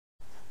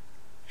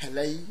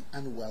Hello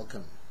and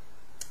welcome.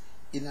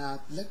 In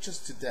our lectures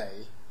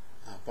today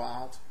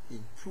about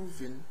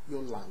improving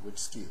your language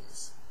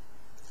skills.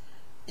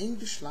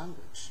 English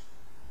language,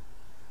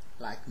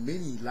 like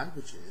many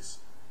languages,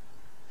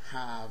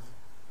 have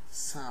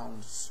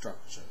sound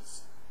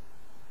structures.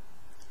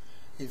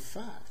 In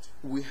fact,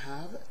 we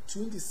have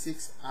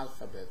 26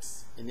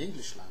 alphabets in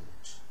English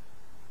language.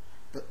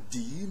 But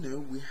do you know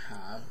we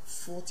have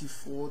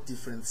 44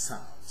 different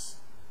sounds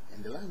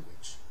in the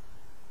language?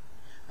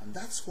 And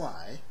that's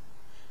why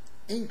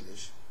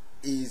English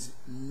is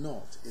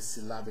not a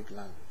syllabic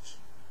language.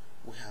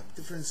 We have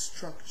different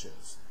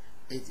structures.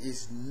 It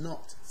is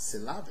not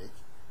syllabic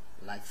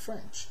like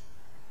French,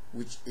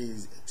 which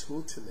is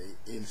totally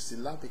a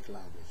syllabic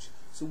language.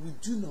 So we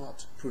do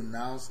not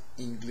pronounce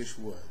English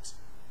words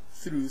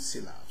through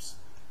syllabs.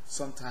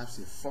 Sometimes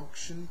they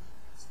function,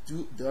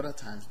 the other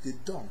times they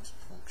don't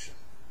function.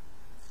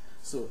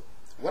 So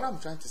what I'm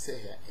trying to say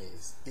here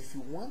is, if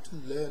you want to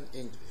learn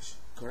English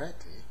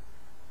correctly,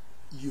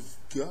 you've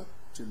got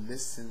to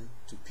listen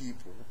to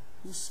people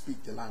who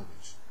speak the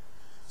language.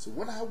 So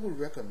what I would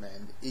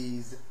recommend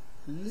is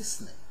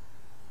listening.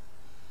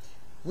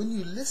 When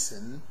you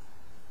listen,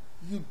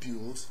 you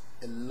build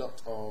a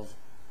lot of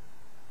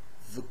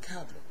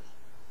vocabulary.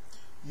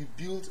 You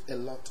build a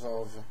lot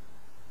of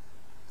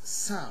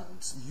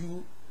sounds.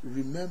 You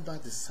remember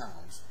the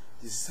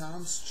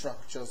sound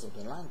structures of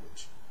the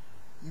language.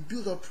 You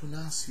build a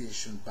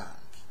pronunciation bank.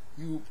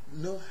 You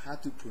know how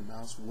to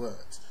pronounce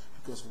words,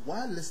 because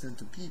while listening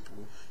to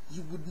people,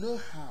 you would know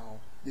how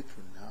they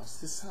pronounce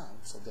the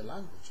sounds of the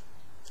language.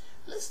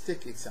 Let's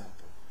take an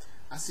example.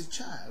 As a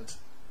child,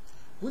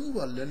 when you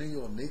are learning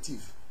your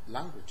native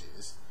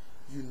languages,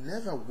 you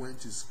never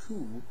went to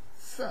school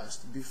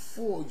first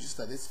before you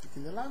started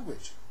speaking the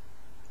language.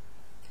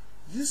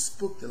 You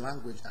spoke the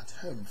language at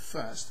home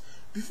first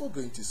before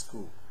going to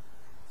school.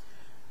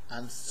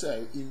 And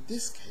so in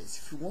this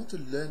case, if you want to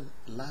learn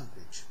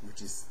language,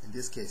 which is in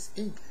this case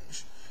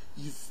English,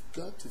 you've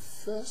got to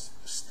first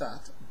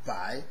start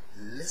by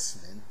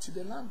listening to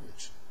the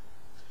language.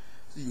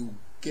 So you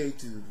go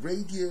to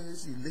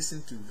radios, you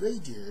listen to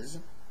radios,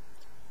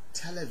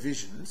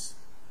 televisions,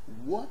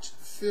 watch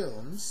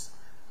films,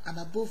 and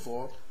above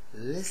all,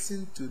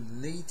 listen to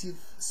native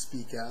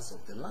speakers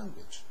of the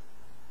language.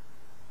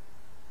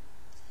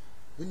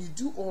 When you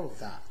do all of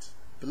that,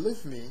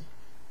 believe me,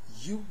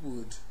 you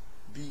would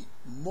be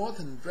more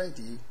than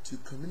ready to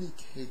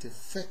communicate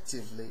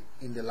effectively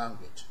in the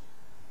language.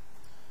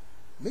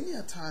 Many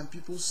a time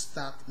people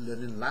start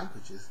learning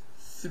languages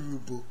through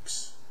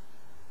books,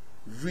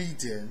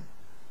 reading,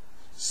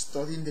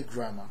 studying the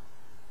grammar,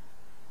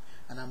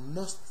 and I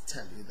must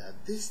tell you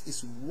that this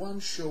is one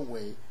sure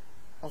way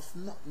of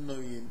not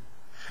knowing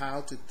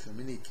how to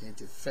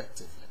communicate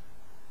effectively.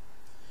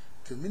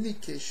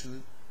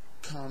 Communication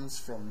comes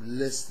from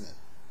listening.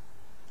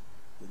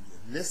 When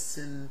you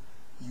listen,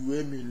 you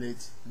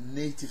emulate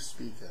native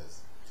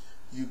speakers.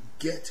 You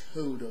get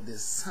hold of the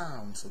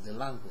sounds of the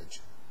language,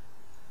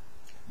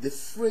 the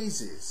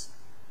phrases,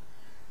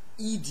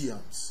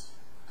 idioms,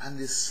 and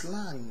the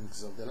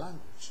slangs of the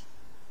language.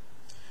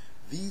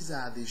 These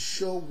are the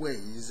sure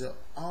ways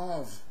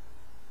of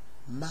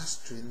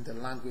mastering the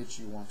language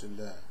you want to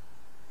learn.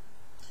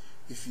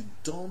 If you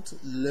don't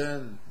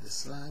learn the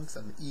slangs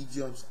and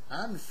idioms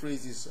and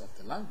phrases of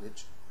the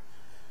language,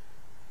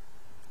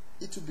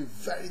 it will be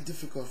very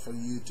difficult for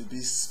you to be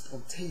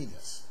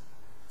spontaneous,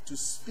 to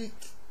speak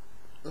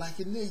like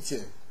a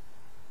native.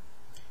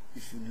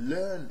 If you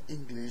learn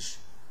English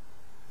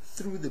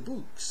through the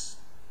books,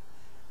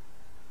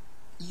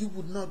 you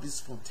would not be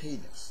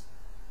spontaneous.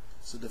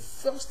 So the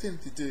first thing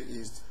to do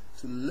is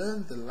to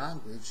learn the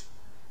language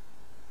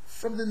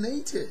from the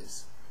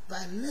natives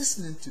by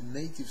listening to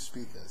native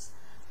speakers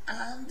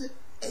and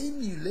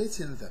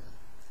emulating them.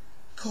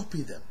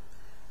 Copy them.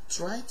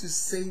 Try to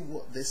say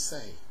what they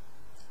say,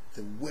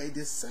 the way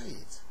they say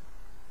it.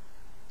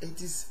 It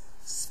is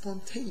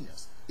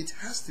spontaneous. It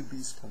has to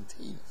be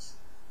spontaneous.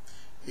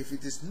 If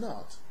it is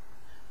not,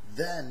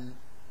 then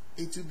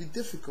it will be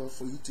difficult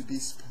for you to be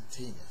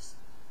spontaneous.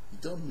 You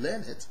don't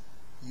learn it,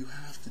 you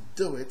have to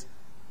do it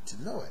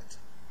to know it.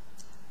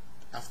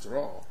 After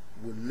all,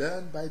 we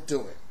learn by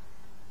doing.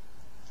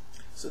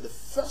 So the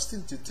first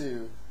thing to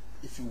do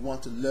if you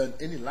want to learn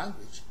any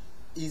language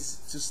is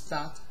to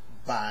start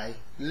by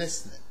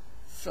listening.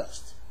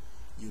 First,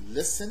 you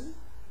listen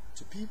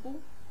to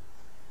people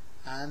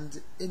and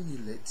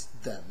emulate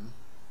them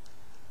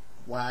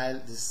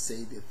while they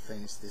say the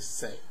things they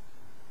say.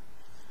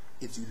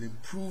 It will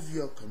improve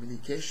your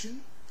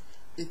communication,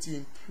 it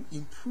will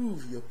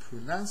improve your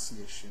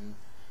pronunciation,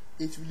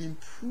 it will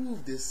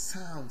improve the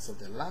sounds of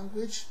the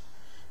language,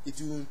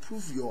 it will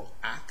improve your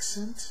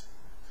accent,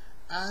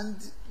 and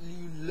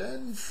you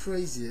learn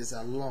phrases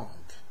along.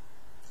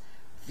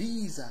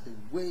 These are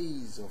the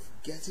ways of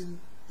getting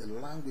the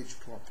language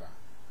proper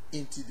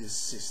into the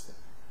system.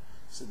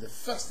 So the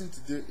first thing to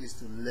do is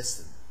to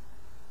listen.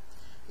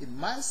 In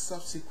my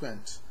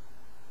subsequent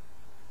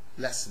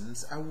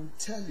lessons, I will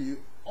tell you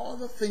all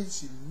the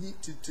things you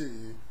need to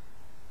do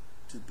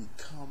to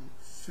become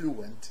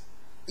fluent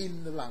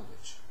in the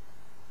language.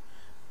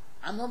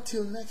 And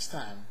until next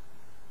time,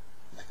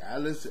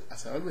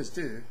 as I always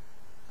do,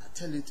 I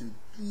tell you to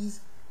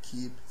please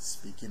keep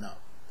speaking up,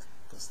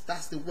 because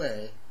that's the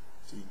way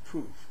to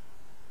improve.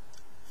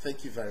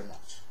 Thank you very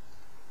much.